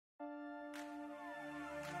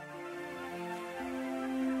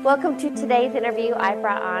Welcome to today's interview. I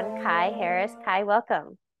brought on Kai Harris. Kai,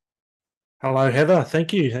 welcome. Hello, Heather.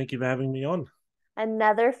 Thank you. Thank you for having me on.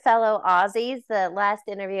 Another fellow Aussies. The last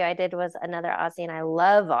interview I did was another Aussie, and I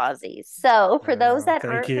love Aussies. So, for those that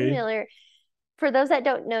Thank aren't you. familiar, for those that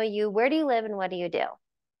don't know you, where do you live and what do you do?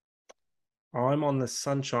 I'm on the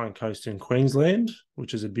Sunshine Coast in Queensland,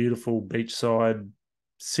 which is a beautiful beachside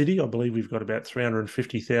city. I believe we've got about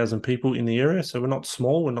 350,000 people in the area. So we're not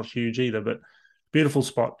small, we're not huge either, but beautiful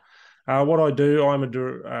spot. What I do,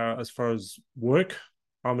 as far as work,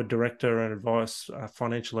 I'm a director and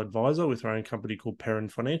financial advisor with our own company called Perrin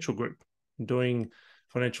Financial Group. I'm doing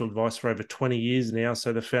financial advice for over 20 years now.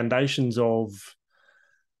 So the foundations of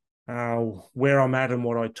where I'm at and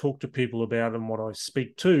what I talk to people about and what I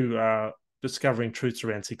speak to, discovering truths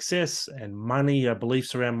around success and money,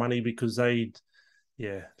 beliefs around money, because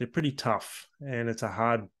they're pretty tough and it's a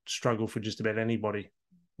hard struggle for just about anybody.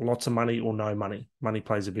 Lots of money or no money. Money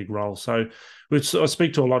plays a big role. So I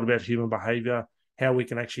speak to a lot about human behavior, how we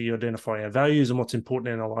can actually identify our values and what's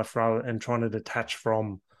important in our life rather and trying to detach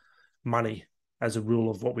from money as a rule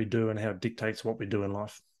of what we do and how it dictates what we do in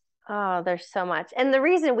life. Oh, there's so much. And the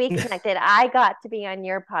reason we connected, I got to be on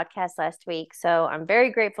your podcast last week. So, I'm very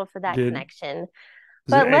grateful for that Did connection.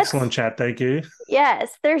 It was an But excellent chat. Thank you.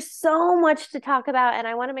 yes, there's so much to talk about, and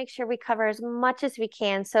I want to make sure we cover as much as we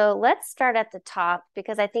can. So let's start at the top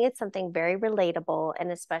because I think it's something very relatable,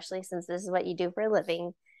 and especially since this is what you do for a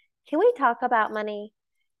living. Can we talk about money?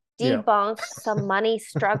 Yeah. Debunk some money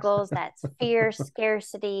struggles, that's fear,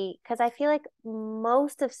 scarcity, because I feel like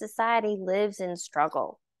most of society lives in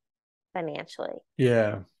struggle financially.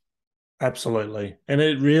 Yeah, absolutely. And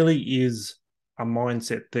it really is a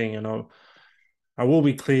mindset thing. And I will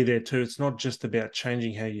be clear there too. It's not just about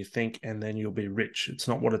changing how you think and then you'll be rich. It's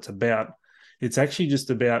not what it's about. It's actually just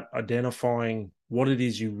about identifying what it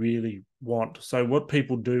is you really want. So, what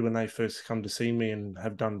people do when they first come to see me and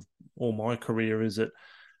have done all my career is that,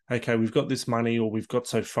 okay, we've got this money or we've got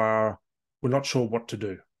so far, we're not sure what to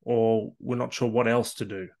do or we're not sure what else to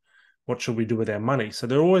do. What should we do with our money? So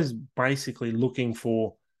they're always basically looking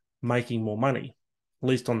for making more money, at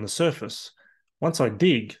least on the surface. Once I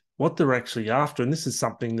dig what they're actually after, and this is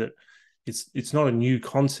something that it's not a new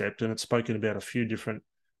concept, and it's spoken about a few different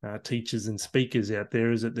teachers and speakers out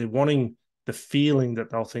there, is that they're wanting the feeling that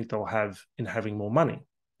they'll think they'll have in having more money.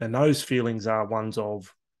 And those feelings are ones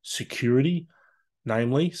of security,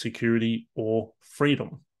 namely security or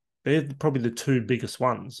freedom. They're probably the two biggest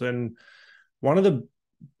ones. And one of the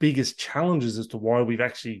biggest challenges as to why we've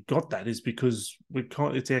actually got that is because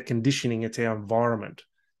it's our conditioning, it's our environment.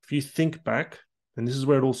 If you think back, and this is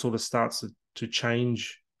where it all sort of starts to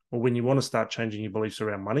change, or when you want to start changing your beliefs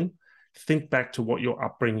around money, think back to what your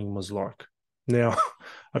upbringing was like. Now,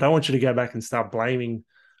 I don't want you to go back and start blaming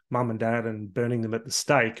mum and dad and burning them at the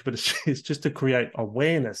stake, but it's just to create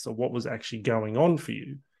awareness of what was actually going on for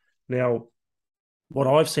you. Now, what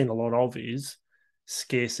I've seen a lot of is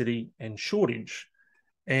scarcity and shortage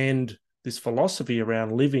and this philosophy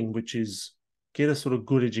around living, which is get a sort of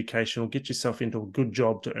good education or get yourself into a good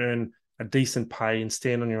job to earn a decent pay and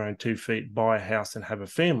stand on your own 2 feet, buy a house and have a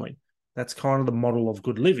family. That's kind of the model of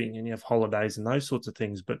good living. And you have holidays and those sorts of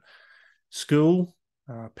things. But school,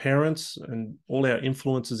 parents, and all our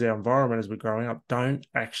influences, our environment as we're growing up, don't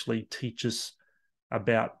actually teach us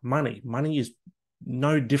about money. Money is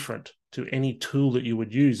no different to any tool that you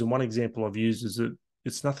would use. And one example I've used is that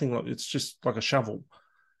it's just like a shovel.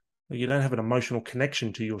 You don't have an emotional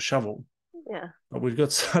connection to your shovel. Yeah. But we've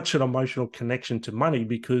got such an emotional connection to money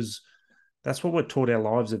because that's what we're taught our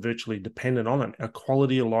lives are virtually dependent on it. Our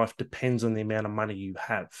quality of life depends on the amount of money you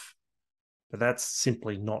have. But that's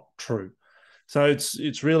simply not true. So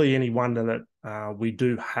it's really any wonder that we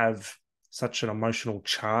do have such an emotional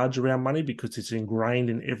charge around money because it's ingrained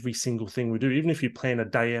in every single thing we do. Even if you plan a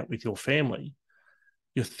day out with your family,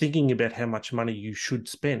 you're thinking about how much money you should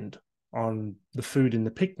spend on the food in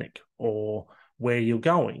the picnic or where you're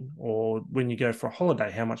going or when you go for a holiday,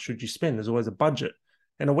 how much should you spend? There's always a budget.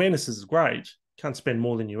 And awareness is great. You can't spend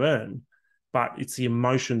more than you earn, but it's the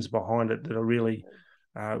emotions behind it that are really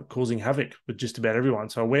causing havoc with just about everyone.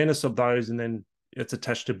 So awareness of those and then it's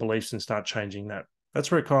attached to beliefs and start changing that.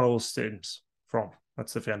 That's where it kind of all stems from.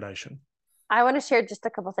 That's the foundation. I want to share just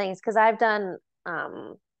a couple things because I've done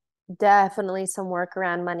um definitely some work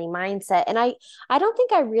around money mindset, and I don't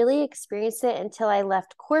think I really experienced it until I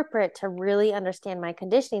left corporate to really understand my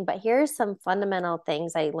conditioning. But here's some fundamental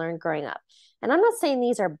things I learned growing up, and I'm not saying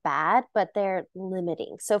these are bad, but they're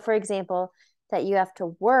limiting. So for example, that you have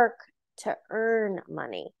to work to earn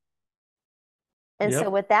money. And so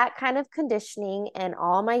Yep. with that kind of conditioning and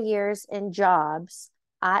all my years in jobs,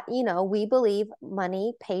 we believe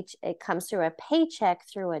money it comes through a paycheck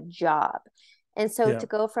through a job. And so Yeah. to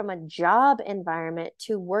go from a job environment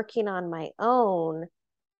to working on my own,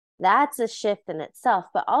 that's a shift in itself.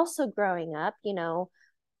 But also growing up,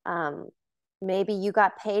 um, maybe you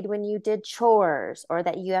got paid when you did chores, or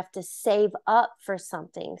that you have to save up for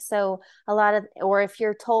something. So or if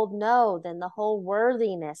you're told no, then the whole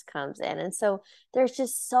worthiness comes in. And so there's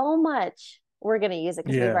just so much, we're going to use it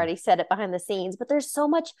because we've Yeah. already said it behind the scenes, but there's so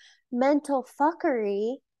much mental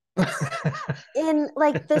fuckery in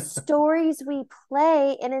like the stories we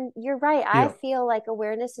play. You're right, I Yeah. feel like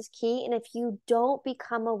awareness is key, and if you don't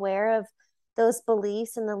become aware of those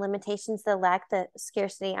beliefs and the limitations, the lack, the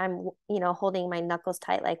scarcity, I'm holding my knuckles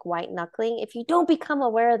tight, like white knuckling, if you don't become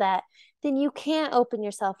aware of that, then you can't open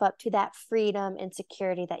yourself up to that freedom and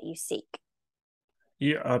security that you seek.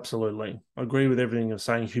 Yeah, absolutely. I agree with everything you're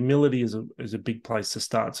saying. Humility is a big place to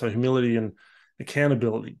start. So humility and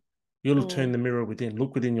accountability. You got to Mm, turn the mirror within,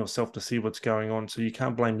 look within yourself to see what's going on. So you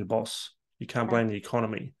can't blame your boss, you can't yeah, blame the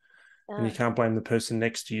economy, and you yeah, can't blame the person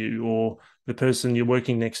next to you or the person you're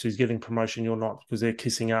working next to is getting promotion, you're not, because they're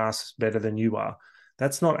kissing ass better than you are.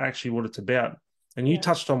 That's not actually what it's about. And you yeah.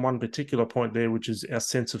 touched on one particular point there, which is our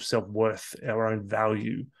sense of self-worth, our own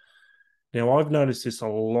value. Now, I've noticed this a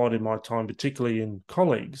lot in my time, particularly in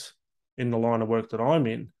colleagues in the line of work that I'm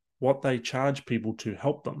in, what they charge people to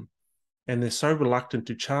help them. And they're so reluctant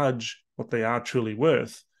to charge what they are truly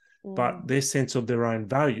worth, Mm, but their sense of their own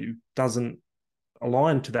value doesn't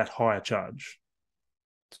align to that higher charge.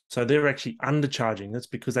 So they're actually undercharging. That's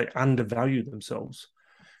because they undervalue themselves.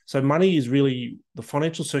 So money is really the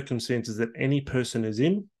financial circumstances that any person is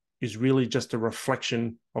in is really just a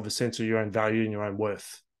reflection of a sense of your own value and your own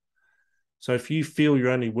worth. So if you feel you're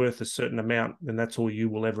only worth a certain amount, then that's all you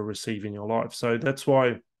will ever receive in your life. So that's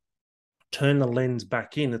why turn the lens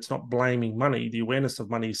back in. It's not blaming money. The awareness of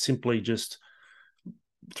money is simply just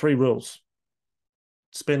three rules: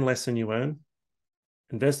 spend less than you earn,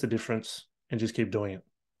 invest the difference, and just keep doing it.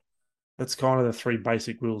 That's kind of the three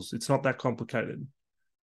basic rules. It's not that complicated,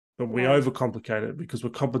 but we yeah, overcomplicate it because we're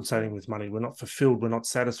compensating with money. We're not fulfilled. We're not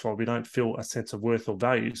satisfied. We don't feel a sense of worth or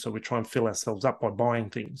value. So we try and fill ourselves up by buying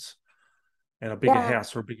things and a bigger yeah.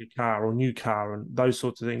 house or a bigger car or a new car and those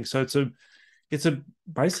sorts of things. So it's a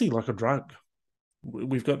basically like a drug.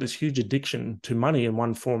 We've got this huge addiction to money in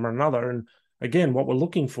one form or another. And again, what we're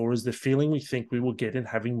looking for is the feeling we think we will get in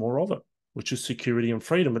having more of it, which is security and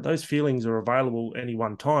freedom. But those feelings are available any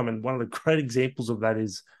one time. And one of the great examples of that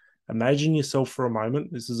is imagine yourself for a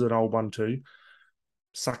moment. This is an old one too,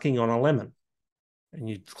 sucking on a lemon. And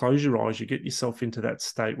you close your eyes, you get yourself into that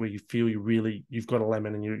state where you feel you've got a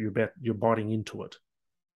lemon and you're biting into it.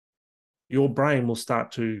 Your brain will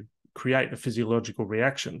start to create a physiological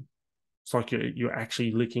reaction. It's like you're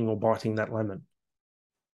actually licking or biting that lemon.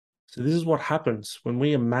 So this is what happens when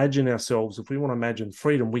we imagine ourselves. If we want to imagine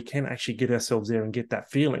freedom, we can actually get ourselves there and get that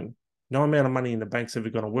feeling. No amount of money in the bank's ever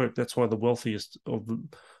going to work. That's why the wealthiest of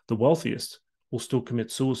the wealthiest will still commit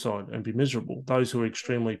suicide and be miserable. Those who are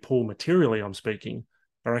extremely poor materially, I'm speaking,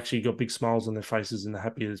 are actually got big smiles on their faces and the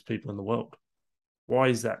happiest people in the world. Why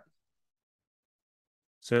is that?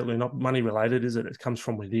 Certainly not money related, is it? It comes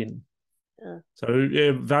from within. Yeah. So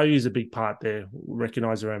yeah, value is a big part there.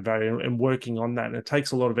 Recognize your own value and working on that. And it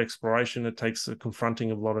takes a lot of exploration. It takes a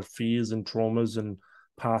confronting of a lot of fears and traumas and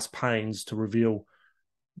past pains to reveal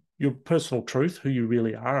your personal truth, who you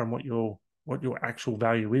really are, and what your actual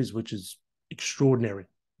value is, which is extraordinary.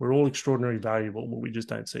 We're all extraordinarily valuable, but we just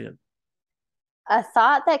don't see it. A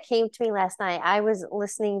thought that came to me last night, I was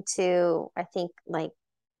listening to, I think, like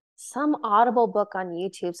some audible book on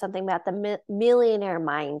YouTube, something about the millionaire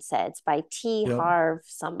mindsets by T. Yeah. Harv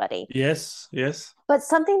somebody. Yes. Yes. But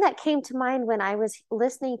something that came to mind when I was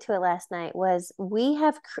listening to it last night was we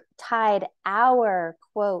have tied our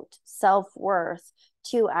quote self-worth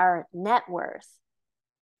to our net worth,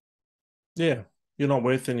 Yeah. You're not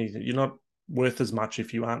worth anything. You're not worth as much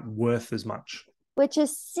if you aren't worth as much. which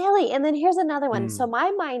is silly. And then here's another one. So Mm.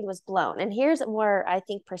 my mind was blown. And here's where I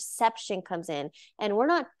think perception comes in. And we're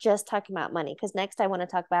not just talking about money, because next I want to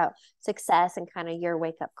talk about success and kind of your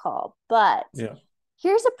wake up call. But Yeah.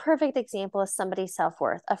 here's a perfect example of somebody's self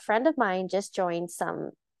worth. A friend of mine just joined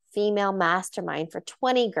some female mastermind for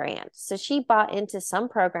 20 grand. So she bought into some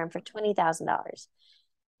program for $20,000.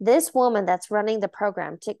 This woman that's running the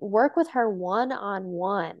program, to work with her one on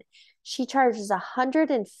one, she charges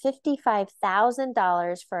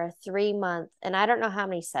 $155,000 for a 3 month. And I don't know how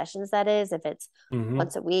many sessions that is, if it's Mm-hmm.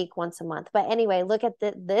 once a week, once a month. But anyway, look at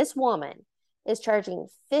this woman is charging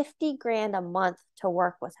 50 grand a month to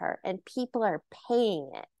work with her, and people are paying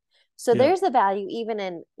it. So Yeah. there's the value even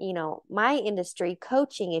in, my industry,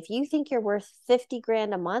 coaching. If you think you're worth 50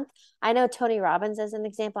 grand a month, I know Tony Robbins as an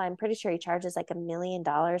example, I'm pretty sure he charges like $1 million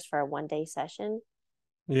for a 1 day session.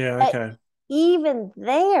 Yeah. But Okay. even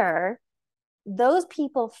there, those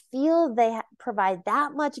people feel they provide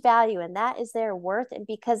that much value and that is their worth. And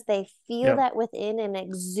because they feel Yep. that within and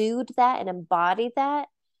exude that and embody that,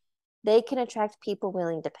 they can attract people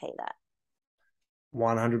willing to pay that.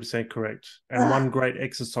 100% correct. And Ugh. one great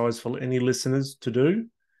exercise for any listeners to do,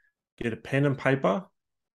 get a pen and paper.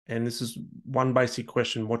 And this is one basic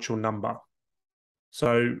question: what's your number?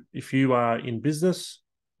 So if you are in business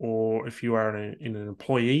or if you are in an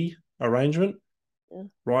employee arrangement,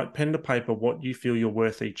 write pen to paper what you feel you're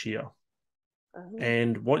worth each year. Uh-huh.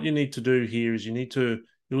 And what you need to do here is you need to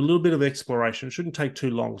do a little bit of exploration. It shouldn't take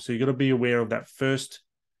too long. So you've got to be aware of that first,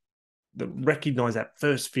 recognize that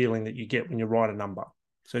first feeling that you get when you write a number.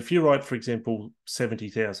 So if you write, for example,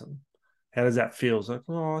 70,000, how does that feel? It's like,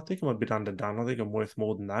 oh, I think I'm a bit underdone. I think I'm worth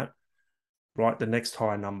more than that. Write the next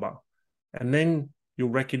higher number. And then you'll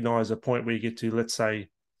recognize a point where you get to, let's say,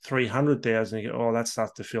 300,000. You go, oh, that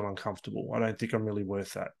starts to feel uncomfortable. I don't think I'm really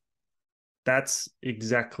worth that. That's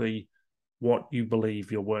exactly what you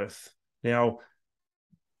believe you're worth. Now,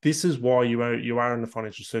 this is why you are in the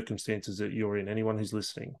financial circumstances that you're in. Anyone who's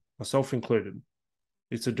listening, myself included,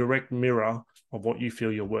 it's a direct mirror of what you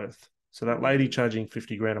feel you're worth. So that lady Mm-hmm. charging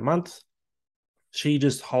 50 grand a month, she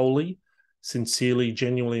just wholly, sincerely,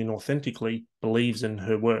 genuinely, and authentically believes in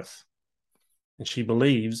her worth. And she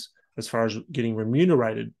believes, as far as getting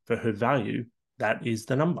remunerated for her value, that is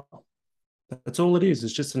the number. That's all it is.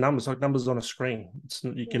 It's just a number. It's like numbers on a screen.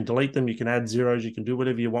 You Yeah. can delete them, you can add zeros, you can do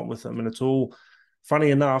whatever you want with them. And it's all,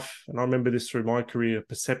 funny enough, and I remember this through my career,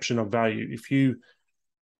 perception of value. If you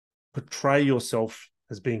portray yourself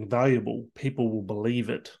as being valuable, people will believe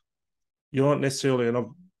it. You're not necessarily, and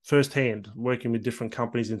I've firsthand working with different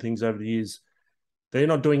companies and things over the years, they're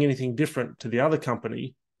not doing anything different to the other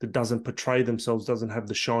company that doesn't portray themselves, doesn't have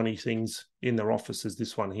the shiny things in their office as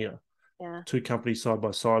this one here. Yeah. Two companies side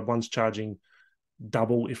by side, one's charging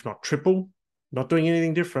double, if not triple, not doing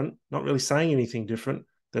anything different, not really saying anything different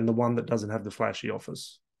than the one that doesn't have the flashy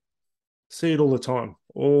office. See it all the time.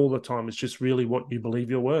 All the time. It's just really what you believe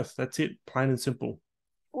you're worth. That's it, plain and simple.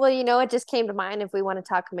 Well, it just came to mind if we want to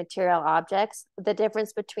talk material objects, the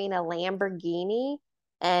difference between a Lamborghini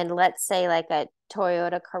and let's say like a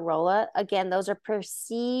Toyota Corolla. Again, those are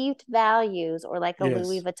perceived values, or like a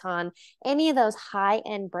Louis Yes. Vuitton, any of those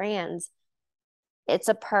high-end brands. It's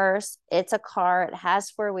a purse, it's a car, it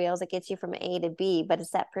has four wheels, it gets you from A to B, but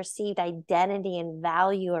it's that perceived identity and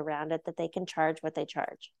value around it that they can charge what they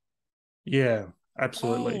charge. Yeah,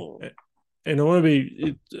 absolutely. Dang. And I want to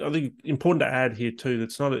be, I think, important to add here too,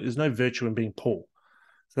 there's no virtue in being poor.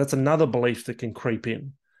 So that's another belief that can creep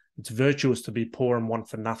in. It's virtuous to be poor and want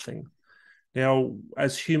for nothing. Now,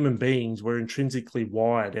 as human beings, we're intrinsically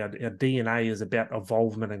wired. Our DNA is about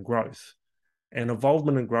evolvement and growth. And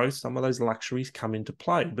evolvement and growth, some of those luxuries come into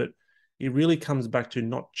play, but it really comes back to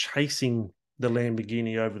not chasing the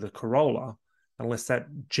Lamborghini over the Corolla unless that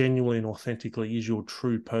genuinely and authentically is your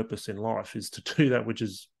true purpose in life, is to do that, which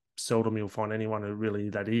is seldom you'll find anyone who really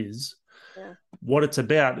that is. Yeah. What it's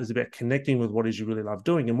about is about connecting with what is you really love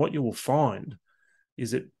doing. And what you will find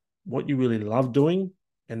is that what you really love doing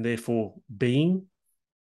and therefore being,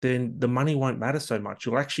 then the money won't matter so much.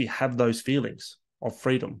 You'll actually have those feelings of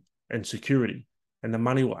freedom and security, and the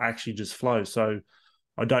money will actually just flow. So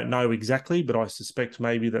I don't know exactly, but I suspect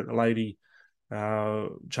maybe that the lady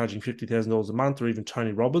charging $50,000 a month, or even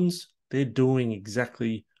Tony Robbins, they're doing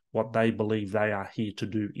exactly what they believe they are here to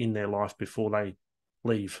do in their life before they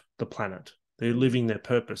leave the planet. They're living their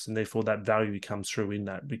purpose, and therefore that value comes through in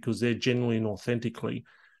that, because they're genuinely and authentically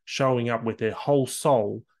showing up with their whole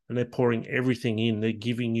soul, and they're pouring everything in. They're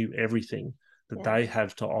giving you everything that Yeah. they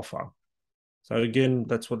have to offer. So again,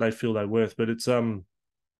 that's what they feel they're worth. But it's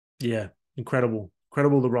yeah, incredible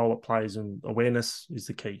the role it plays, and awareness is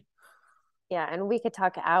the key. Yeah, and we could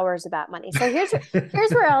talk hours about money. So here's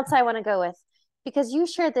where else I want to go with, because you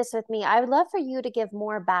shared this with me. I would love for you to give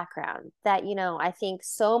more background that, I think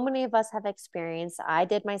so many of us have experienced. I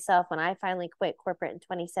did myself when I finally quit corporate in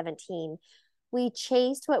 2017. We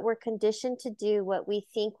chased what we're conditioned to do, what we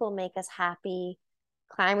think will make us happy,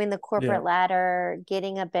 climbing the Yeah. corporate ladder,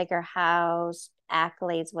 getting a bigger house,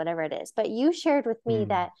 accolades, whatever it is. But you shared with me Mm.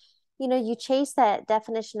 that you chased that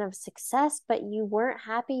definition of success, but you weren't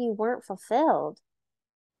happy, you weren't fulfilled.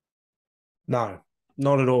 No,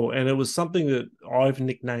 not at all. And it was something that I've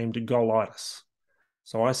nicknamed goalitis.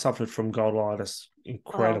 So I suffered from goalitis Oh,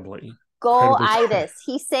 incredibly. incredibly Goalitis.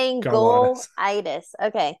 He's saying goalitis. goalitis.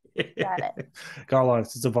 Okay. Got it.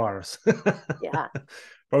 Goalitis, it's a virus. Yeah.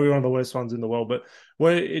 Probably one of the worst ones in the world. But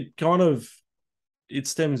where it kind of it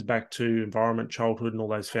stems back to environment, childhood, and all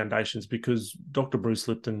those foundations, because Dr. Bruce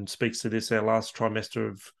Lipton speaks to this. Our last trimester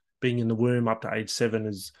of being in the womb up to age 7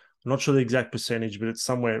 is, I'm not sure the exact percentage, but it's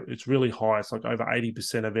somewhere, it's really high. It's like over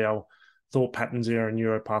 80% of our thought patterns, our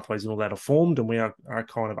neuro pathways and all that are formed, and we are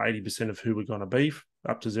kind of 80% of who we're going to be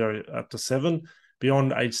up to 0, up to 7.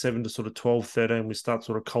 Beyond age 7 to sort of 12, 13, we start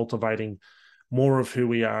sort of cultivating more of who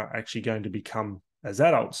we are actually going to become as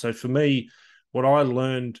adults. So for me, what I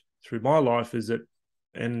learned through my life is that,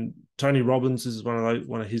 and Tony Robbins is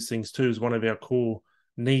one of his things too, is one of our core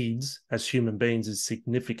needs as human beings is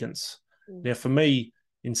significance. Mm. Now, for me,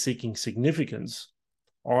 in seeking significance,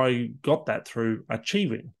 I got that through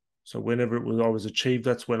achieving. So whenever I was achieved,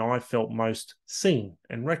 that's when I felt most seen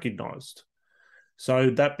and recognized.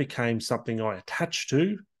 So that became something I attached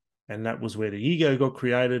to, and that was where the ego got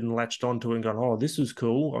created and latched onto it and gone, oh, this is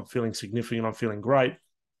cool. I'm feeling significant. I'm feeling great.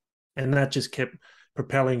 And that just kept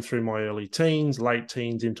propelling through my early teens, late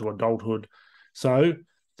teens into adulthood. So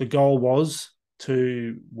the goal was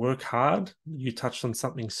to work hard. You touched on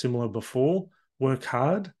something similar before, work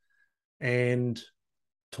hard. And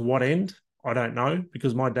to what end? I don't know,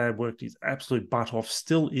 because my dad worked his absolute butt off,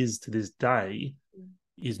 still is to this day,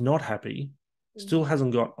 is not happy, still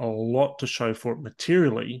hasn't got a lot to show for it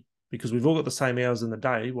materially, because we've all got the same hours in the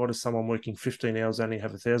day. Why does someone working 15 hours only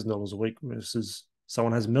have $1,000 a week versus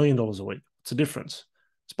someone has $1 million a week? It's a difference.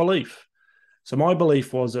 It's belief. So my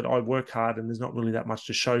belief was that I work hard and there's not really that much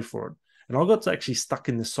to show for it. And I got actually stuck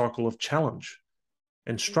in this cycle of challenge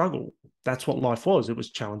and struggle. That's what life was. It was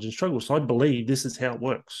challenge and struggle. So I believe this is how it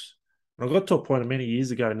works. And I got to a point many years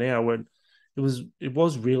ago now when it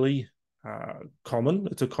was really common.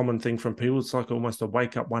 It's a common thing from people. It's like almost a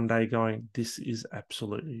wake up one day going, this is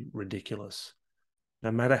absolutely ridiculous.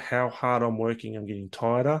 No matter how hard I'm working, I'm getting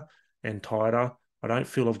tighter and tighter. I don't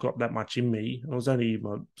feel I've got that much in me. I was only in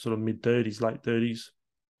my sort of mid-30s, late 30s.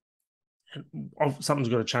 And something's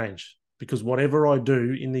got to change, because whatever I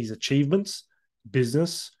do in these achievements,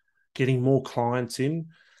 business, getting more clients in,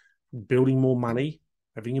 building more money,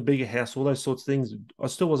 having a bigger house, all those sorts of things, I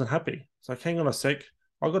still wasn't happy. It's like, hang on a sec.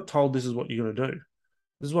 I got told this is what you're going to do.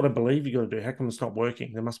 This is what I believe you're going to do. How come it's not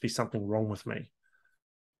working? There must be something wrong with me.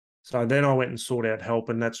 So then I went and sought out help,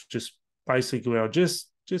 and that's just basically I just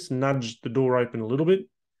nudged the door open a little bit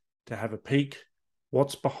to have a peek.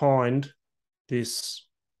 What's behind this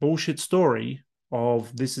bullshit story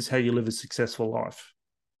of this is how you live a successful life?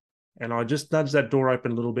 And I just nudged that door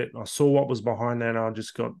open a little bit. I saw what was behind that, and I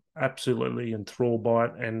just got absolutely enthralled by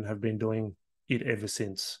it and have been doing it ever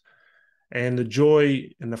since. And the joy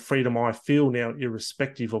and the freedom I feel now,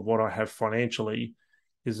 irrespective of what I have financially,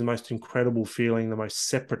 is the most incredible feeling, the most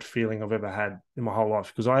separate feeling I've ever had in my whole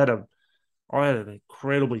life. Because I had an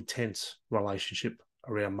incredibly tense relationship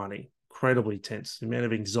around money, incredibly tense. The amount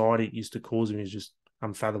of anxiety it used to cause me is just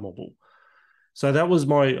unfathomable. So that was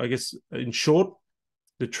my, I guess, in short,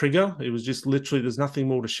 the trigger. It was just literally, there's nothing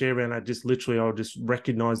more to share around that. Just literally, I'll just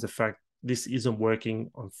recognize the fact this isn't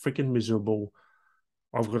working. I'm freaking miserable.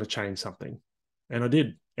 I've got to change something. And I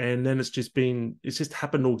did. And then it's just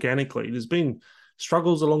happened organically. There's been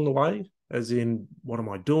struggles along the way, as in, what am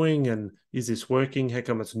I doing? And is this working? How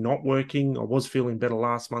come it's not working? I was feeling better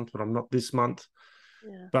last month, but I'm not this month.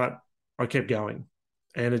 Yeah. But I kept going.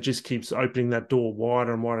 And it just keeps opening that door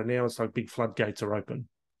wider and wider. Now it's like big floodgates are open.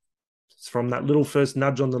 It's from that little first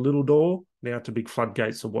nudge on the little door now to big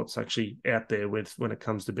floodgates of what's actually out there when it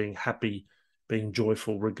comes to being happy, being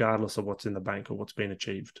joyful, regardless of what's in the bank or what's been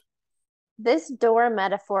achieved. This door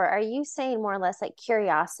metaphor, are you saying more or less like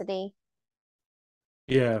curiosity?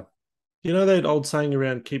 Yeah. You know that old saying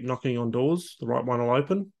around keep knocking on doors, the right one will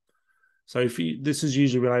open? So this is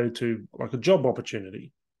usually related to like a job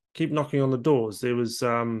opportunity. Keep knocking on the doors. There was,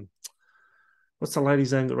 what's the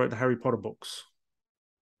lady's name that wrote the Harry Potter books?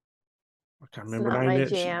 I can't remember her name.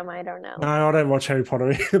 Not my jam. I don't know. No, I don't watch Harry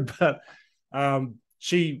Potter either, but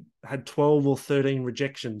she had 12 or 13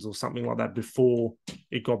 rejections or something like that before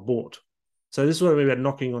it got bought. So this is what I mean about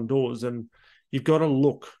knocking on doors. And you've got to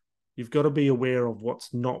look. You've got to be aware of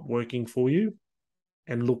what's not working for you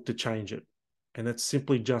and look to change it. And it's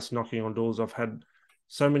simply just knocking on doors. I've had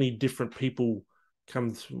so many different people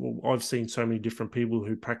come through. I've seen so many different people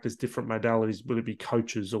who practice different modalities, whether it be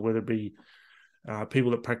coaches or whether it be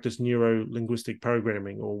people that practice neuro-linguistic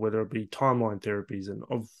programming or whether it be timeline therapies. And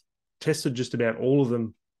I've tested just about all of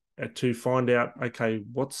them to find out, okay,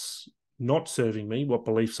 what's not serving me, what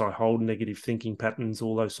beliefs I hold, negative thinking patterns,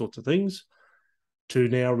 all those sorts of things, to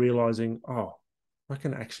now realizing, oh, I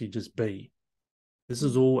can actually just be. This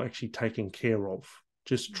is all actually taken care of.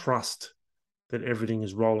 Just trust that everything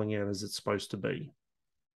is rolling out as it's supposed to be.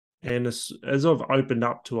 And as I've opened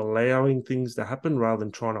up to allowing things to happen rather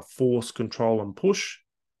than trying to force, control, and push,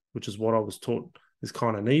 which is what I was taught is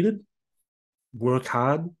kind of needed, work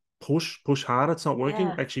hard, push harder. It's not working.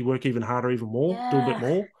 Yeah. Actually, work even harder, even more, do a bit Yeah.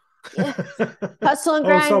 more. Yeah. Hustle and Oh,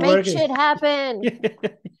 it's grind, not make working. shit happen. Yeah.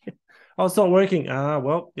 Oh, it's not working.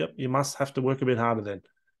 Well, yep, you must have to work a bit harder then.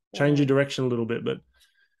 Change Yeah. your direction a little bit. But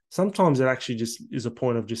sometimes it actually just is a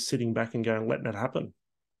point of just sitting back and going, letting it happen.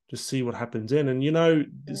 Just see what happens then. And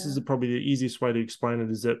this is Yeah. probably the easiest way to explain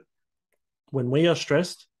it is that when we are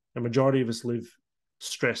stressed, a majority of us live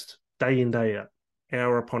stressed day in, day out,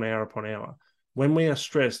 hour upon hour upon hour. When we are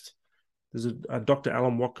stressed, there's a Dr.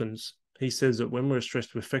 Alan Watkins. He says that when we're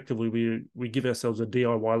stressed, effectively we give ourselves a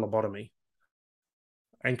DIY lobotomy.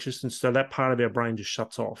 Anxious, and so that part of our brain just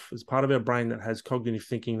shuts off. It's part of our brain that has cognitive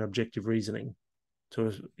thinking and objective reasoning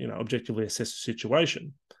to objectively assess the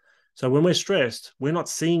situation. So when we're stressed, we're not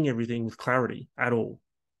seeing everything with clarity at all.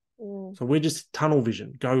 Mm. So we're just tunnel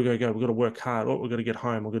vision. Go, go, go. We've got to work hard. Oh, we've got to get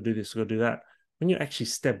home. We've got to do this. We've got to do that. When you actually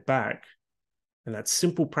step back and that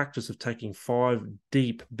simple practice of taking 5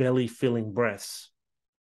 deep belly filling breaths,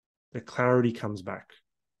 the clarity comes back.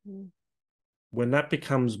 Mm. When that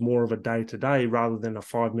becomes more of a day to day rather than a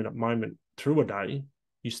 5-minute moment through a day,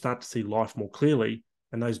 you start to see life more clearly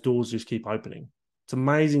and those doors just keep opening. It's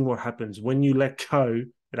amazing what happens when you let go.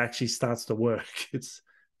 It actually starts to work. It's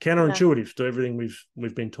Yeah. counterintuitive to everything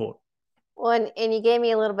we've been taught. Well, and you gave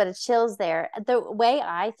me a little bit of chills there. The way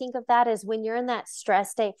I think of that is when you're in that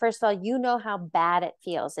stress state, first of all, you know how bad it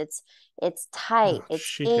feels. It's tight, Oh, it's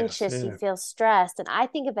shit house. anxious, you Yeah. feel stressed. And I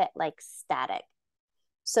think of it like static.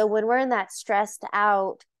 So when we're in that stressed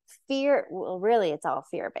out fear, well, really it's all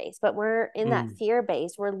fear based, but we're in that Mm, fear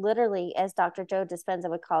based, we're literally, as Dr. Joe Dispenza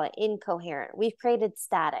would call it, incoherent. We've created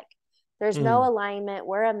static. There's no mm. alignment.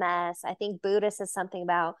 We're a mess. I think Buddha says something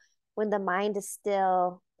about when the mind is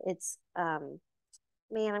still, it's man,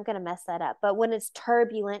 I'm gonna mess that up. But when it's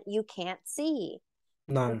turbulent, you can't see.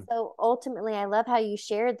 And No. so ultimately, I love how you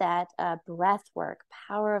shared that breath work,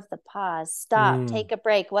 power of the pause, stop, Mm, take a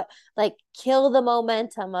break, what like kill the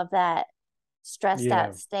momentum of that stressed yeah.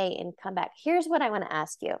 out state and come back. Here's what I want to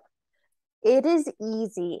ask you. It is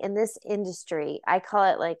easy in this industry. I call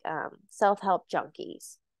it like self-help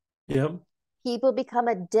junkies. Yep. People become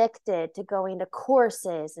addicted to going to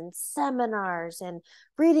courses and seminars and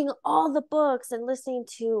reading all the books and listening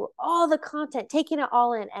to all the content, taking it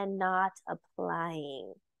all in and not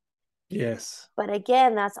applying. Yes. But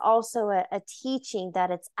again, that's also a teaching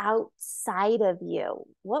that it's outside of you.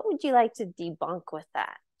 What would you like to debunk with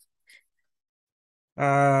that?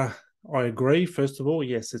 Uh, I agree. First of all,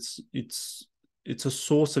 yes, it's a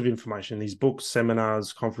source of information. These books,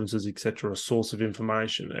 seminars, conferences, etc., a source of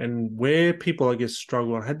information. And where people, I guess,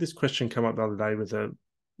 struggle. I had this question come up the other day with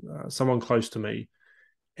someone close to me,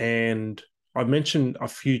 and I mentioned a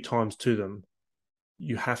few times to them,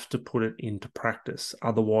 you have to put it into practice.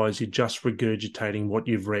 Otherwise, you're just regurgitating what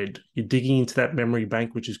you've read. You're digging into that memory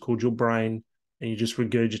bank, which is called your brain, and you're just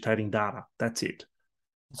regurgitating data. That's it.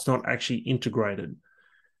 It's not actually integrated.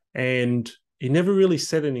 And he never really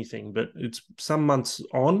said anything, but it's some months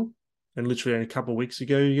on, and literally a couple of weeks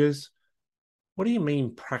ago, he goes, "What do you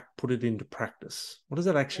mean put it into practice? What does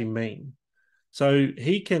that actually mean?" So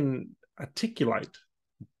he can articulate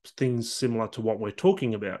things similar to what we're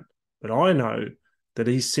talking about, but I know that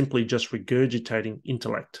he's simply just regurgitating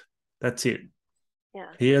intellect. That's it.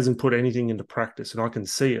 Yeah. He hasn't put anything into practice, and I can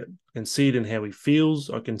see it. I can see it in how he feels.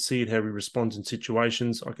 I can see it how he responds in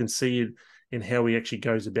situations. I can see it in how he actually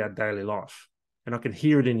goes about daily life, and I can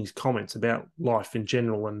hear it in his comments about life in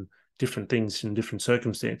general and different things in different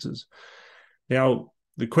circumstances. Now,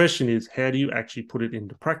 the question is, how do you actually put it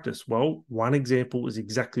into practice? Well, one example is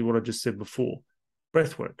exactly what I just said before: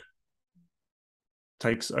 breath work.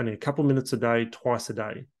 Takes only a couple of minutes a day, twice a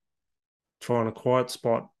day. Find a quiet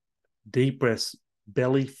spot, deep breaths,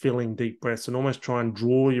 belly filling deep breaths, and almost try and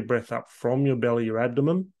draw your breath up from your belly, your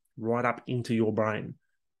abdomen, right up into your brain.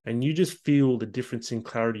 And you just feel the difference in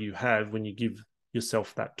clarity you have when you give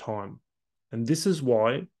yourself that time. And this is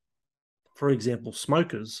why, for example,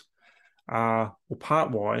 smokers are, or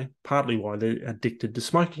partly why they're addicted to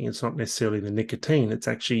smoking. It's not necessarily the nicotine. It's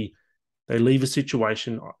actually they leave a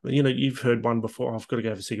situation. You've heard one before. I've got to go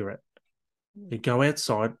have a cigarette. They go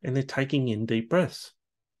outside and they're taking in deep breaths.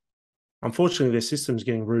 Unfortunately, their system's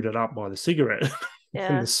getting rooted up by the cigarette and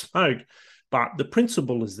Yeah. the smoke, but the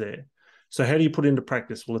principle is there. So, how do you put it into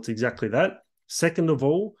practice? Well, it's exactly that. Second of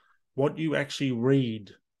all, what you actually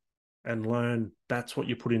read and learn, that's what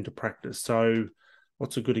you put into practice. So,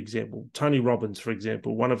 What's a good example? Tony Robbins, for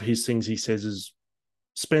example, one of his things he says is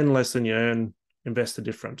spend less than you earn, invest the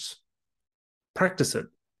difference. Practice it.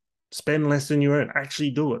 Spend less than you earn. Actually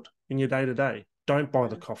do it in your day to day. Don't buy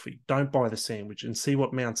the coffee. Don't buy the sandwich, and see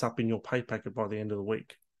what mounts up in your pay packet by the end of the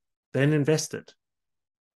week. Then invest it.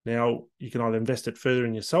 Now, you can either invest it further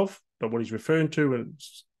in yourself, but what he's referring to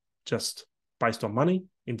is just based on money,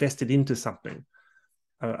 invest it into something,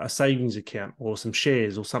 a savings account or some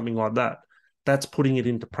shares or something like that. That's putting it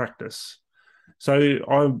into practice. So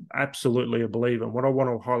I'm absolutely a believer. And what I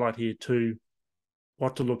want to highlight here too,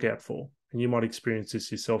 what to look out for, and you might experience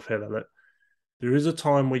this yourself, Heather, that there is a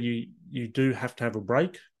time where you do have to have a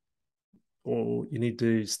break, or you need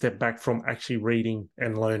to step back from actually reading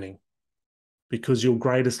and learning, because your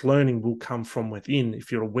greatest learning will come from within.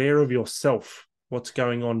 If you're aware of yourself, what's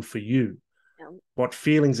going on for you, what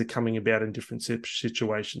feelings are coming about in different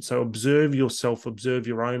situations. So observe yourself, observe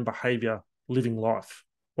your own behavior, living life,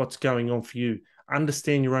 what's going on for you.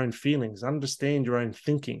 Understand your own feelings, understand your own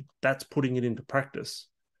thinking. That's putting it into practice.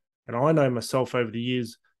 And I know myself over the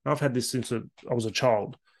years, and I've had this since I was a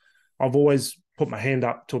child, I've always put my hand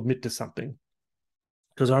up to admit to something.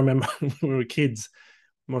 Because I remember when we were kids,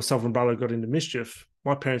 myself and brother got into mischief,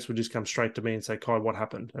 my parents would just come straight to me and say, Kai, what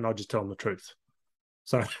happened? And I'd just tell them the truth.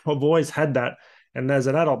 So I've always had that. And as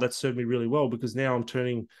an adult, that served me really well, because now I'm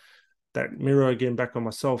turning that mirror again back on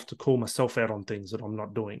myself to call myself out on things that I'm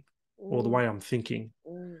not doing or the way I'm thinking.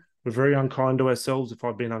 We're very unkind to ourselves. If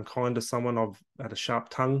I've been unkind to someone, I've had a sharp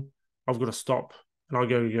tongue, I've got to stop. And I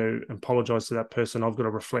go and apologize to that person. I've got to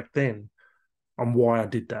reflect then on why I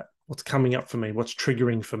did that. What's coming up for me? What's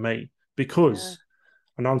triggering for me? Because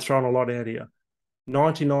I know I'm throwing a lot out here.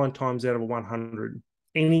 99 times out of 100,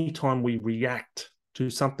 anytime we react to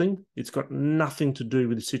something, it's got nothing to do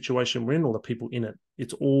with the situation we're in or the people in it.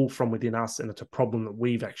 It's all from within us, and it's a problem that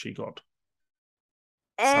we've actually got.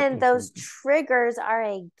 And those triggers are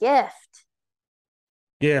a gift.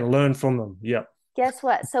 Yeah, learn from them. Yep. Guess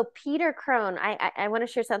what? So Peter Crone, I want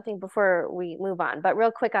to share something before we move on, but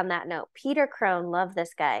real quick on that note, Peter Crone, love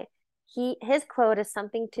this guy. His quote is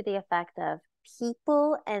something to the effect of,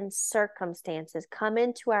 people and circumstances come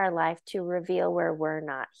into our life to reveal where we're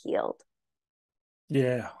not healed.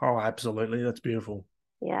 Yeah. Oh, absolutely. That's beautiful.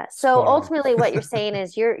 Yeah. So ultimately what you're saying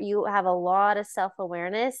is you have a lot of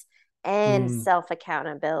self-awareness and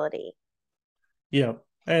self-accountability. Yeah.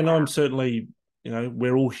 And Wow. I'm certainly,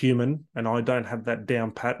 we're all human, and I don't have that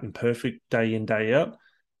down pat and perfect day in, day out.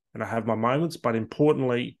 And I have my moments, but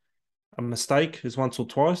importantly, a mistake is once or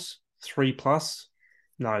twice, 3+.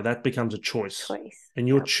 No, that becomes a choice. And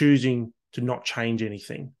you're choosing to not change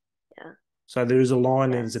anything. Yeah. So there is a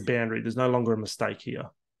line, there's a boundary. There's no longer a mistake here.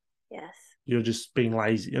 Yes. You're just being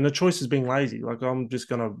lazy. And the choice is being lazy. Like, I'm just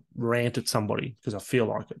going to rant at somebody because I feel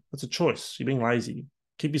like it. That's a choice. You're being lazy.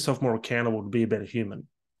 Keep yourself more accountable to be a better human.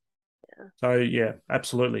 Yeah. So, yeah,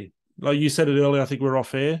 absolutely. Like you said it earlier, I think we're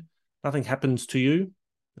off air. Nothing happens to you.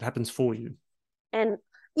 It happens for you. And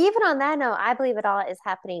even on that note, I believe it all is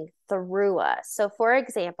happening through us. So, for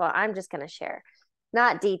example, I'm just going to share,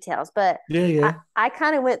 not details, but I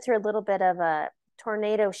kind of went through a little bit of a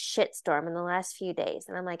tornado shitstorm in the last few days.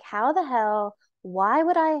 And I'm like, how the hell, why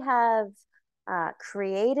would I have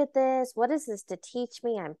created this? What is this to teach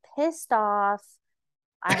me? I'm pissed off.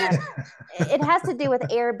 It has to do with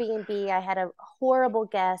Airbnb. I had a horrible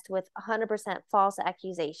guest with 100% false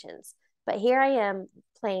accusations. But here I am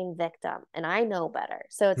playing victim, and I know better.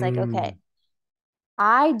 So it's like, okay,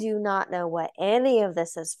 I do not know what any of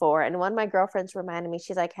this is for. And one of my girlfriends reminded me,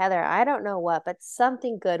 she's like, Heather, I don't know what, but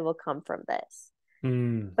something good will come from this.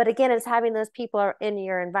 But again, it's having those people in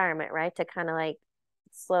your environment, right? To kind of like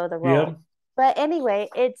slow the roll. Yep. But anyway,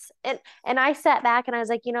 and I sat back and I was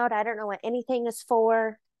like, you know what? I don't know what anything is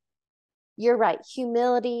for. You're right.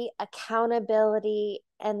 Humility, accountability,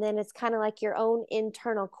 and then it's kind of like your own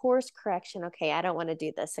internal course correction. Okay, I don't want to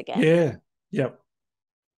do this again. Yeah. Yep.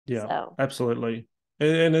 Yeah. So. Absolutely.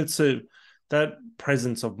 And it's that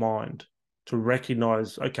presence of mind to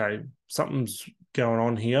recognize, okay, something's going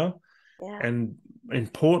on here. Yeah. And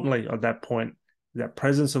importantly, at that point, that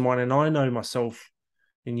presence of mind. And I know myself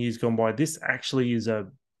in years gone by, this actually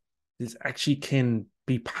can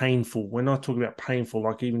be painful. When I talk about painful,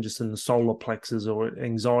 like even just in the solar plexus or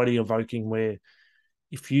anxiety evoking, where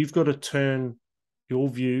if you've got to turn your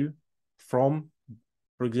view from,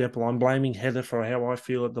 for example, I'm blaming Heather for how I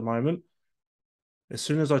feel at the moment. As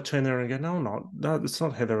soon as I turn there and go, no, it's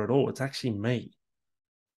not Heather at all. It's actually me.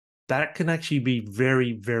 That can actually be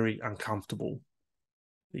very, very uncomfortable.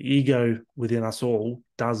 The ego within us all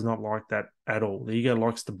does not like that at all. The ego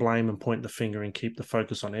likes to blame and point the finger and keep the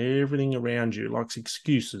focus on everything around you. It likes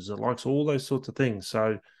excuses. It likes all those sorts of things.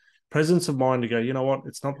 So presence of mind to go, you know what?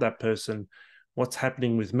 It's not that person. What's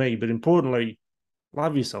happening with me? But importantly,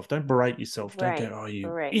 love yourself. Don't berate yourself. Don't go, Right. oh, you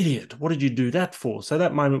Right. idiot. What did you do that for? So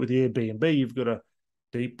that moment with the Airbnb, you've got a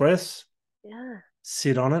deep breath, Yeah.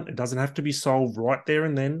 sit on it. It doesn't have to be solved right there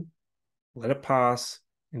and then. Let it pass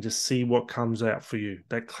and just see what comes out for you.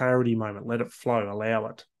 That clarity moment, let it flow, allow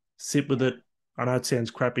it, sit with Yeah. it. I know it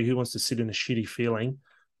sounds crappy. Who wants to sit in a shitty feeling?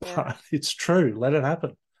 Yeah. But it's true. Let it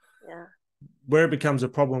happen. Yeah. Where it becomes a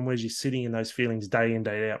problem, where you're sitting in those feelings day in,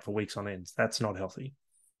 day out for weeks on end. That's not healthy.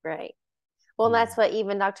 Right. Well, Mm. that's what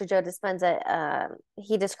even Dr. Joe Dispenza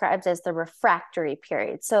he describes as the refractory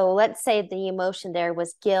period. So let's say the emotion there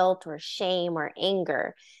was guilt or shame or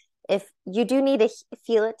anger. If you do need to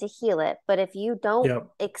feel it to heal it, but if you don't Yep. I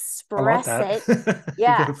like express that. it, You got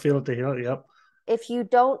yeah, to feel it to heal it. Yep. if you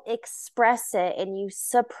don't express it and you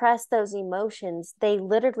suppress those emotions, they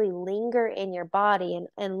literally linger in your body.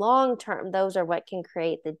 And long term, those are what can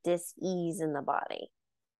create the dis-ease in the body.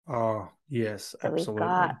 Oh, yes, So we've absolutely.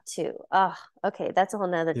 got to, oh, okay, that's a whole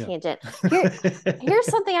nother Yeah. tangent. Here's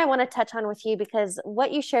something I want to touch on with you because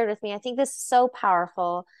what you shared with me, I think this is so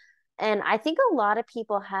powerful. And I think a lot of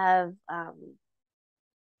people have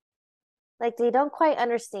like they don't quite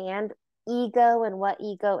understand ego and what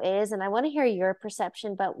ego is. And I want to hear your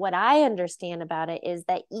perception, but what I understand about it is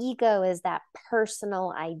that ego is that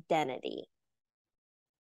personal identity.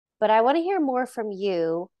 But I want to hear more from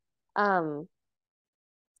you um,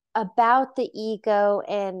 about the ego,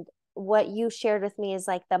 and what you shared with me is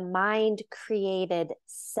like the mind created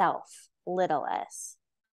self, little s.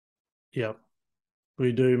 Yep.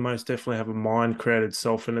 We do most definitely have a mind created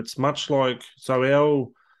self. And it's much like, so our,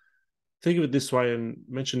 think of it this way, and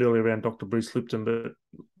mentioned earlier around Dr. Bruce Lipton, but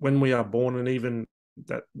when we are born and even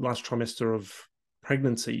that last trimester of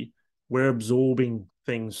pregnancy, we're absorbing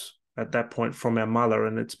things at that point from our mother.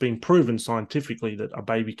 And it's been proven scientifically that a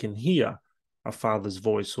baby can hear a father's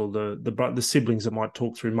voice, or the siblings that might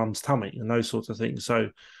talk through mum's tummy and those sorts of things. So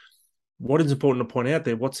what is important to point out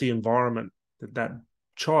there, what's the environment that that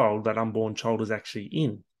child, that unborn child, is actually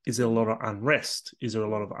in? Is there a lot of unrest? Is there a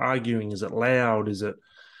lot of arguing? Is it loud? Is it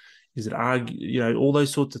argue, all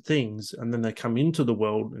those sorts of things? And then they come into the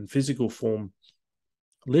world in physical form,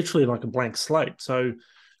 literally like a blank slate. So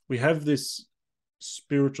we have this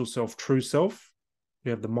spiritual self, true self. We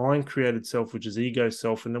have the mind created self, which is ego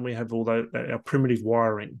self. And then we have all that, our primitive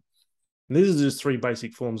wiring. And these are just three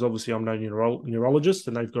basic forms. Obviously, I'm no neurologist,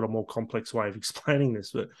 and they've got a more complex way of explaining this,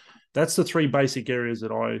 but that's the three basic areas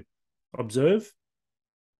that I observe.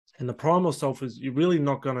 And the primal self is, you're really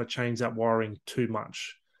not going to change that wiring too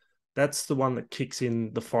much. That's the one that kicks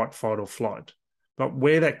in the fight, fight, or flight. But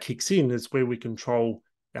where that kicks in is where we control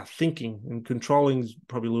our thinking. And controlling is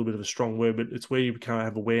probably a little bit of a strong word, but it's where you become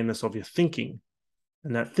have awareness of your thinking.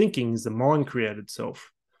 And that thinking is the mind created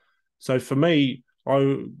self. So for me,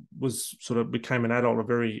 I was sort of became an adult, a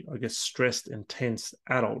very, I guess, stressed and tense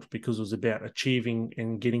adult, because it was about achieving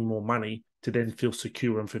and getting more money to then feel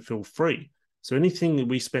secure and feel free. So anything that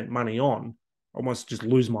we spent money on, I almost just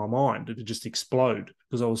lose my mind. It would just explode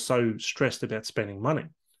because I was so stressed about spending money.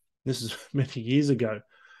 This is many years ago.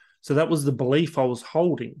 So that was the belief I was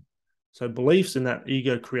holding. So beliefs in that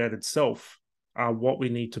ego created self are what we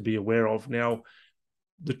need to be aware of. Now,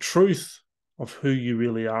 the truth of who you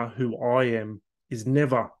really are, who I am, is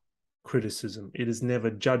never criticism. It is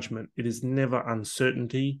never judgment. It is never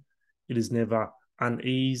uncertainty. It is never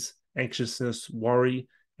unease, anxiousness, worry.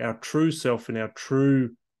 Our true self and our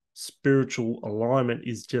true spiritual alignment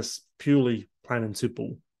is just purely plain and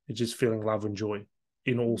simple. It's just feeling love and joy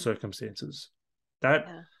in all circumstances. That,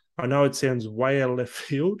 Yeah. I know it sounds way out of left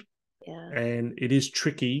field, Yeah. and it is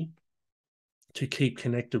tricky to keep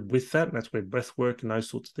connected with that. And that's where breath work and those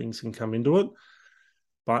sorts of things can come into it.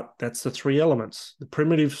 But that's the three elements: the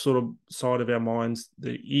primitive sort of side of our minds,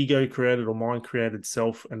 the ego created or mind created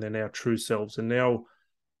self, and then our true selves. And now,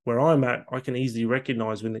 where I'm at, I can easily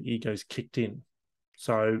recognize when the ego's kicked in.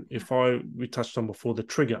 So Yeah. if we touched on before, the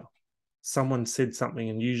trigger, someone said something,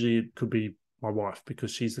 and usually it could be my wife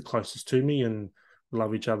because she's the closest to me and we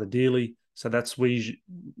love each other dearly. So that's where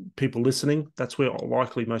people listening, that's where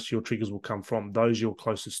likely most of your triggers will come from, those you're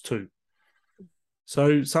closest to.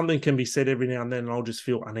 So something can be said every now and then, and I'll just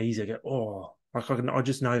feel uneasy. I go, oh, like I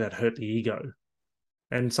just know that hurt the ego.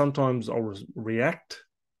 And sometimes I'll react,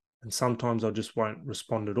 and sometimes I just won't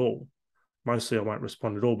respond at all. Mostly I won't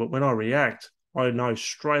respond at all. But when I react, I know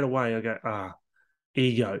straight away, I go,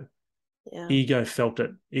 ego. Yeah. Ego felt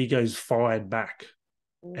it. Ego's fired back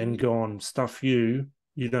and Mm. gone, stuff you.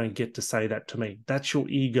 You don't get to say that to me. That's your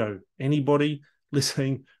ego. Anybody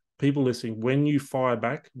listening, people listening, when you fire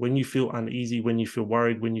back, when you feel uneasy, when you feel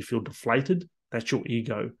worried, when you feel deflated, that's your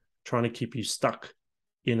ego trying to keep you stuck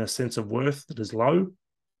in a sense of worth that is low,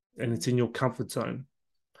 and it's in your comfort zone.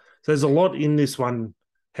 So there's a lot in this one,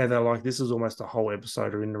 Heather. Like, this is almost a whole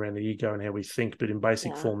episode in around the ego and how we think, but in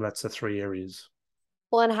basic Yeah. form, that's the three areas.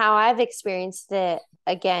 Well, and how I've experienced it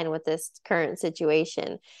again with this current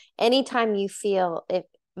situation. Anytime you feel if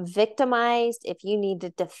victimized, if you need to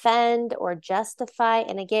defend or justify,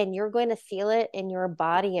 and again, you're going to feel it in your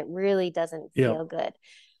body, it really doesn't Yeah. feel good.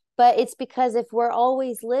 But it's because if we're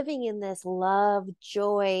always living in this love,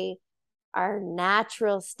 joy, our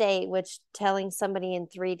natural state, which telling somebody in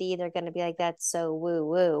 3D, they're going to be like, that's so woo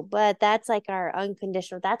woo. But that's like our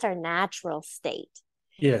unconditional, that's our natural state.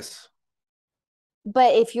 Yes.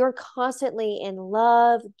 But if you're constantly in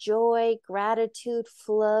love, joy, gratitude,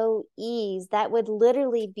 flow, ease, that would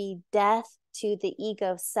literally be death to the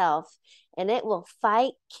ego self. And it will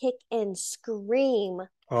fight, kick, and scream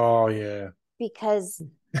Oh, yeah. because,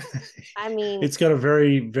 I mean, It's got a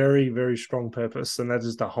very, very, very strong purpose, and that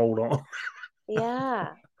is to hold on. yeah.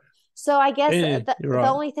 So I guess Yeah, you're the right.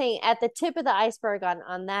 only thing at the tip of the iceberg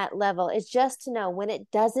on that level is just to know when it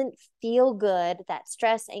doesn't feel good, that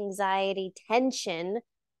stress, anxiety, tension,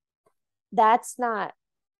 that's not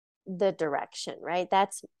the direction, right?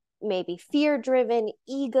 That's maybe fear driven,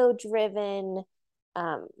 ego driven,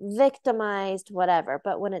 victimized, whatever.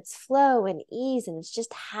 But when it's flow and ease and it's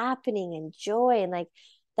just happening and joy, and like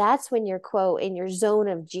that's when you're, quote, in your zone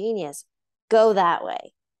of genius, go that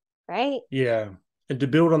way, right? Yeah. And to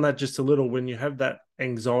build on that just a little, when you have that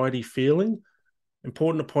anxiety feeling,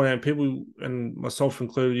 important to point out, people, and myself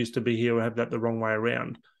included, used to be here or have that the wrong way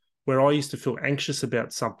around. Where I used to feel anxious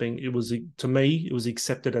about something, it was, to me, it was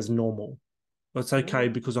accepted as normal. It's okay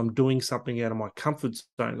Mm-hmm. because I'm doing something out of my comfort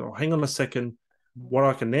zone. Oh, hang on a second. What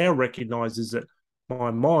I can now recognize is that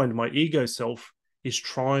my mind, my ego self, is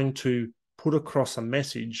trying to put across a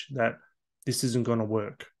message that this isn't going to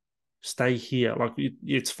work. Stay here. Like,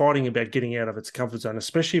 it's fighting about getting out of its comfort zone,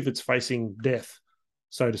 especially if it's facing death,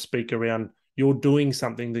 so to speak, around you're doing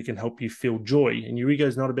something that can help you feel joy. And your ego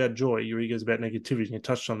is not about joy. Your ego is about negativity. And you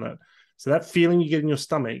touched on that. So that feeling you get in your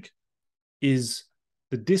stomach is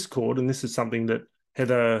the discord. And this is something that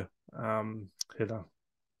Heather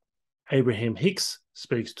Abraham Hicks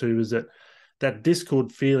speaks to, is that that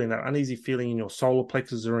discord feeling, that uneasy feeling in your solar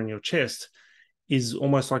plexus or in your chest, is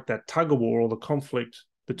almost like that tug of war or the conflict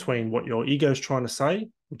between what your ego is trying to say,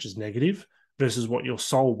 which is negative, versus what your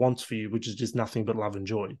soul wants for you, which is just nothing but love and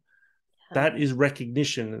joy. Yeah. That is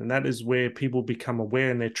recognition. And that is where people become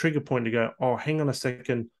aware, and their trigger point to go, oh, hang on a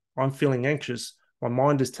second, I'm feeling anxious. My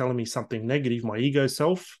mind is telling me something negative, my ego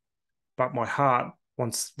self, but my heart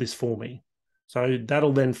wants this for me. So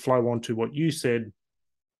that'll then flow on to what you said.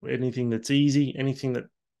 Anything that's easy, anything that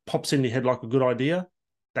pops in your head like a good idea,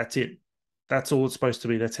 that's it. That's all it's supposed to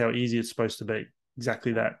be. That's how easy it's supposed to be.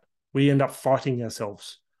 Exactly that. We end up fighting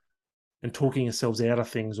ourselves and talking ourselves out of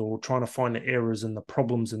things, or trying to find the errors and the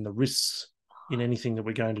problems and the risks in anything that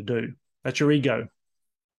we're going to do. That's your ego.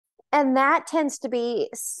 And that tends to be,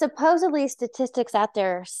 supposedly, statistics out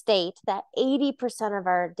there state that 80% of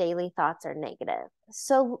our daily thoughts are negative.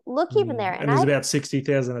 So look even there. And And there's I've, about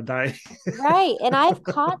 60,000 a day. right. And I've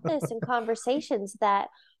caught this in conversations that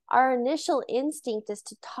our initial instinct is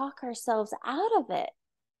to talk ourselves out of it.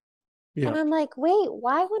 Yeah, And I'm like, wait,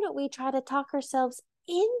 why wouldn't we try to talk ourselves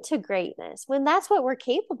into greatness when that's what we're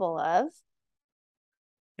capable of?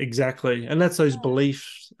 exactly. And that's those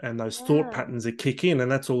beliefs and those thought Yeah. patterns that kick in,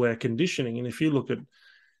 and that's all our conditioning. And if you look at,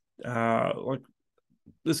 like,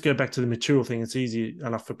 let's go back to the material thing, it's easy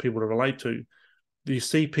enough for people to relate to. You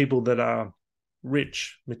see people that are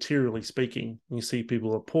rich, materially speaking, and you see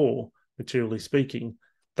people that are poor, materially speaking,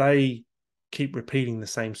 they keep repeating the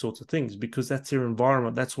same sorts of things because that's their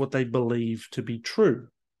environment. That's what they believe to be true.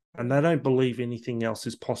 And they don't believe anything else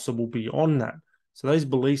is possible beyond that. So those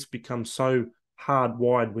beliefs become so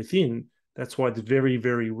hardwired within. That's why it's very,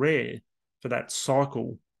 very rare for that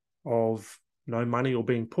cycle of no money or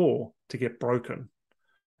being poor to get broken.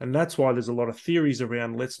 And that's why there's a lot of theories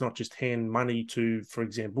around, let's not just hand money to, for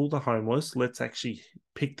example, the homeless. Let's actually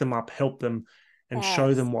pick them up, help them, and show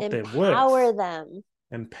Yes. them what they're Empower worth, them.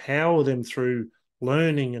 empower them through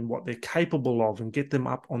learning and what they're capable of, and get them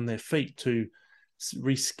up on their feet to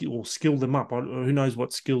reskill or skill them up. Who knows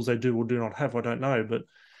what skills they do or do not have? I don't know. But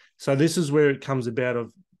so this is where it comes about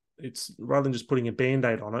of, it's rather than just putting a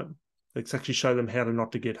band-aid on it, let's actually show them how to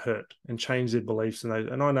not to get hurt and change their beliefs. And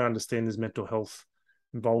I understand there's mental health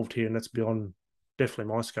involved here, and that's beyond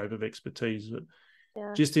definitely my scope of expertise. But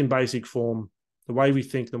Yeah. just in basic form, The way we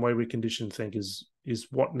think, the way we condition think is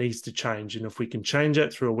what needs to change. And if we can change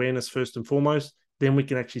that through awareness first and foremost, then we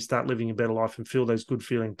can actually start living a better life and feel those good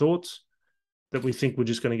feeling thoughts that we think we're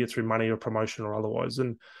just going to get through money or promotion or otherwise.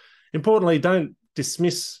 And importantly, don't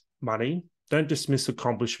dismiss money, don't dismiss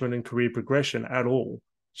accomplishment and career progression at all.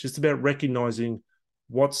 It's just about recognizing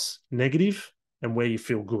what's negative and where you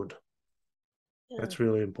feel good. Yeah. That's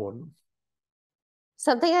really important.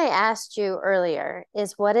 Something I asked you earlier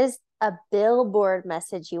is what is a billboard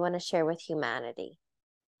message you want to share with humanity?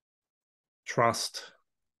 Trust.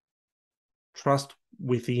 Trust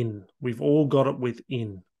within. We've all got it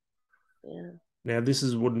within. Yeah. Now, this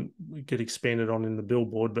is wouldn't get expanded on in the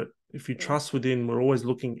billboard, but if you Yeah. trust within, we're always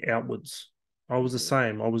looking outwards. I was the Mhm.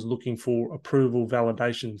 same. I was looking for approval,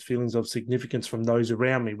 validation, feelings of significance from those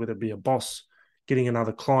around me, whether it be a boss, getting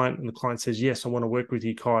another client, and the client says, "Yes, I want to work with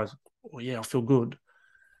you, Kai." Oh, yeah, I feel good.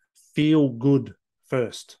 Feel good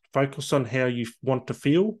first. Focus on how you want to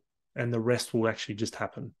feel, and the rest will actually just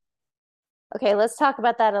happen. Okay, let's talk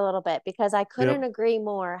about that a little bit because I couldn't Yep. agree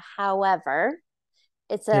more. However,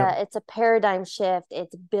 Yep. it's a paradigm shift.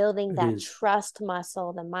 It's building It that is. trust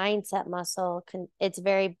muscle, the mindset muscle. It's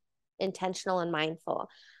very intentional and mindful.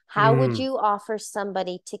 How would Mm, you offer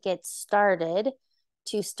somebody to get started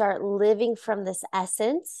to start living from this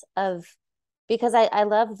essence of because I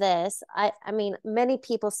love this. I mean many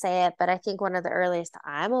people say it, but I think one of the earliest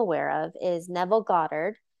I'm aware of is Neville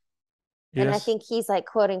Goddard, and I yes. think he's like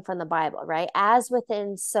quoting from the Bible, right? As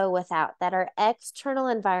within, so without, that our external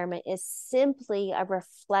environment is simply a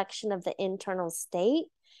reflection of the internal state.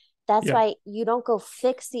 That's Yep. why you don't go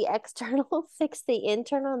fix the external, fix the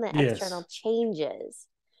internal, and the Yes. external changes.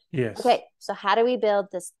 Yes. Okay, so how do we build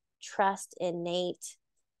this trust innate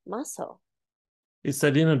muscle? It's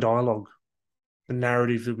that inner dialogue, the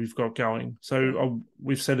narrative that we've got going. So Yeah.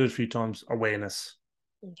 we've said it a few times, awareness.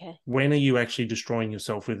 Okay. When are you actually destroying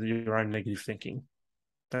yourself with your own negative thinking?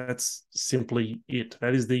 That's simply it.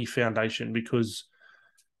 That is the foundation, because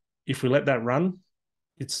if we let that run,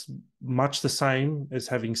 it's much the same as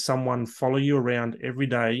having someone follow you around every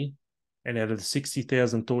day. And out of the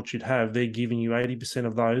 60,000 thoughts you'd have, they're giving you 80%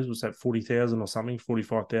 of those, was that 40,000 or something,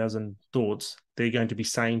 45,000 thoughts they're going to be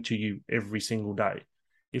saying to you every single day.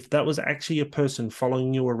 If that was actually a person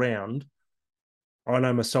following you around, I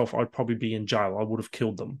know myself, I'd probably be in jail. I would have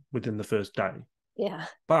killed them within the first day. Yeah.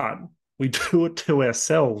 But we do it to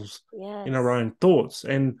ourselves in our Yes. own thoughts.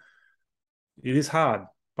 And it is hard,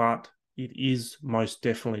 but it is most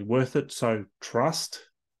definitely worth it. So trust,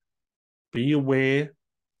 be aware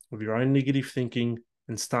of your own negative thinking,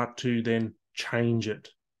 and start to then change it.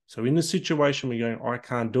 So in the situation where you're going, I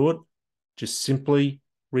can't do it, just simply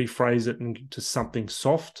rephrase it into something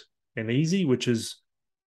soft and easy, which is,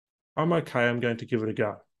 I'm okay, I'm going to give it a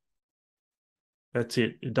go. That's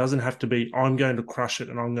it. It doesn't have to be, I'm going to crush it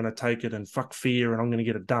and I'm going to take it and fuck fear and I'm going to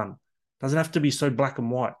get it done. It doesn't have to be so black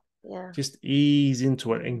and white. Yeah. Just ease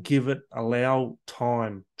into it and give it, allow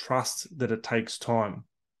time, trust that it takes time.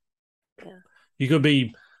 Yeah. You could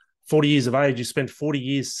be 40 years of age, you spent 40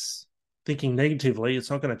 years thinking negatively, it's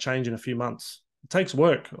not going to change in a few months. It takes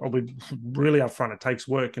work. I'll be really upfront. It takes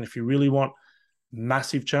work. And if you really want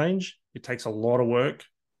massive change, it takes a lot of work,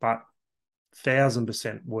 but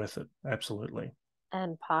 1,000% worth it. Absolutely.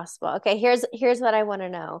 And possible. Okay, here's what I want to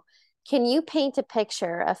know. Can you paint a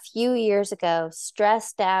picture a few years ago,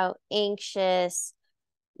 stressed out, anxious,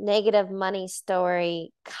 negative money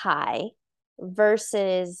story Kai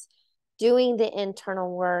versus doing the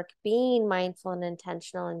internal work, being mindful and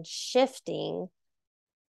intentional and shifting?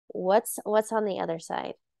 What's on the other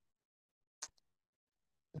side?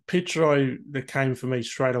 The picture that came for me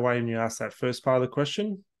straight away when you asked that first part of the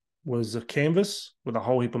question was a canvas with a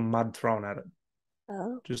whole heap of mud thrown at it.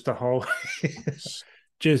 Oh, Just a whole,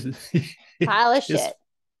 just, pile of just shit.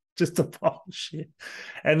 just a pile of shit.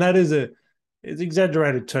 And that is a it's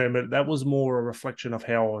exaggerated term, but that was more a reflection of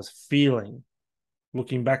how I was feeling.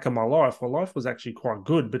 Looking back at my life was actually quite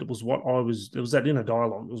good, but it was that inner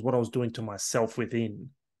dialogue. It was what I was doing to myself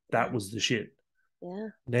within. That Yeah, was the shit. yeah,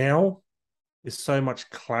 Now there's so much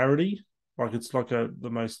clarity. Like it's like the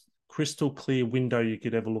most crystal clear window you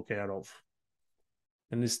could ever look out of.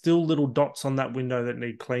 And there's still little dots on that window that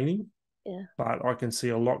need cleaning, yeah. but I can see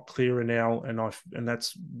a lot clearer now, and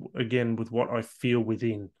that's again with what I feel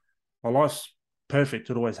within. My life's perfect;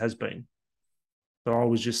 it always has been, but I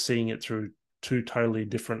was just seeing it through two totally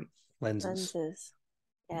different lenses. Lenses.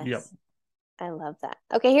 Yep. Yes. I love that.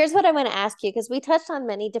 Okay, here's what I want to ask you because we touched on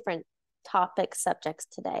many different topics, subjects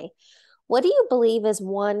today. What do you believe is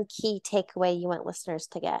one key takeaway you want listeners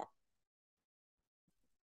to get?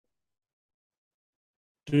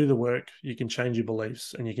 Do the work. You can change your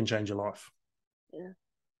beliefs, and you can change your life.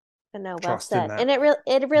 Yeah. No, well Trust in said. And that.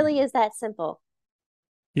 it really is that simple.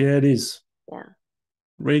 Yeah, it is. Yeah.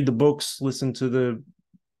 Read the books, listen to the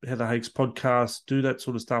Heather Hakes podcast, do that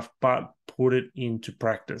sort of stuff, but put it into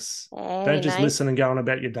practice. Hey, Don't just nice. listen and go on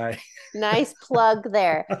about your day. Nice plug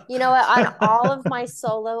there. You know what? On all of my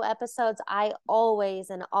solo episodes, I always,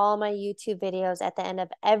 in all my YouTube videos, at the end of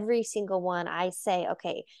every single one, I say,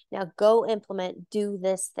 okay, now go implement, do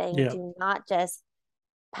this thing. Yeah. Do not just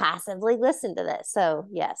passively listen to this. So,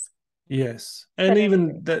 yes, Yes. And couldn't even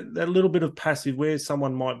agree. that little bit of passive where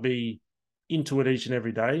someone might be into it each and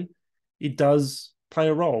every day, it does play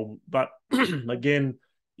a role. But again,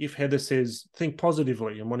 if Heather says, think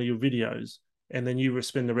positively in one of your videos, and then you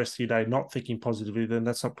spend the rest of your day not thinking positively, then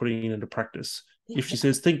that's not putting it into practice. If she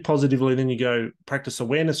says, think positively, then you go practice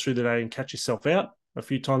awareness through the day and catch yourself out a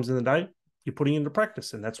few times in the day, you're putting into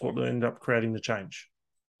practice. And that's what Yes, will end up creating the change.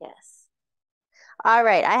 yes. All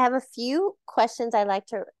right. I have a few questions I'd like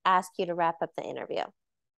to ask you to wrap up the interview.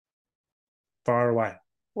 Fire away.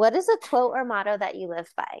 What is a quote or motto that you live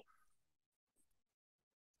by?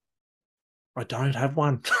 I don't have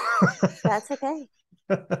one. That's okay.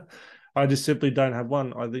 I just simply don't have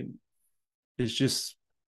one. I think it's just,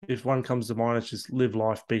 if one comes to mind, it's just live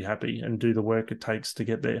life, be happy, and do the work it takes to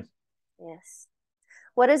get there. Yes.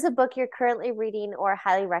 What is a book you're currently reading or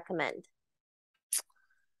highly recommend?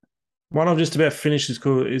 One I've just about finished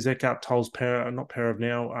is Eckhart Tolle's Power, not Power of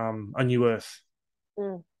Now, A New Earth,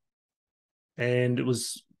 Mm, and it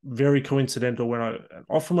was very coincidental. When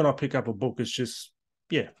I pick up a book, it's just,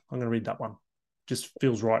 yeah, I'm going to read that one. Just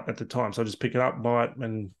feels right at the time, so I just pick it up, buy it,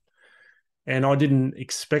 and I didn't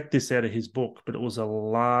expect this out of his book, but it was a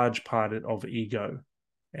large part of ego,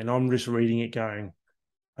 and I'm just reading it, going,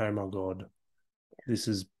 oh my god, this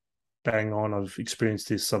is bang on. I've experienced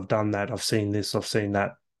this. I've done that. I've seen this. I've seen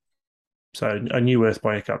that. So, A New Earth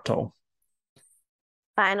by Eckhart Tolle.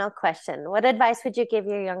 Final question. What advice would you give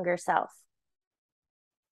your younger self?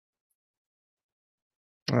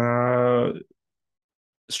 Uh,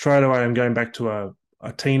 Straight away, I'm going back to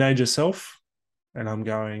a teenager self, and I'm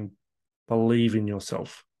going, believe in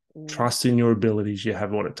yourself, Mm, trust in your abilities. You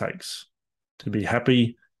have what it takes to be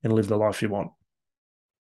happy and live the life you want.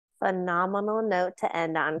 phenomenal note to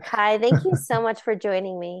end on. Kai, thank you so much for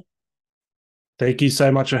joining me. Thank you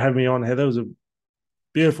so much for having me on, Heather. It was a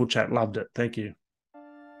beautiful chat. Loved it. Thank you.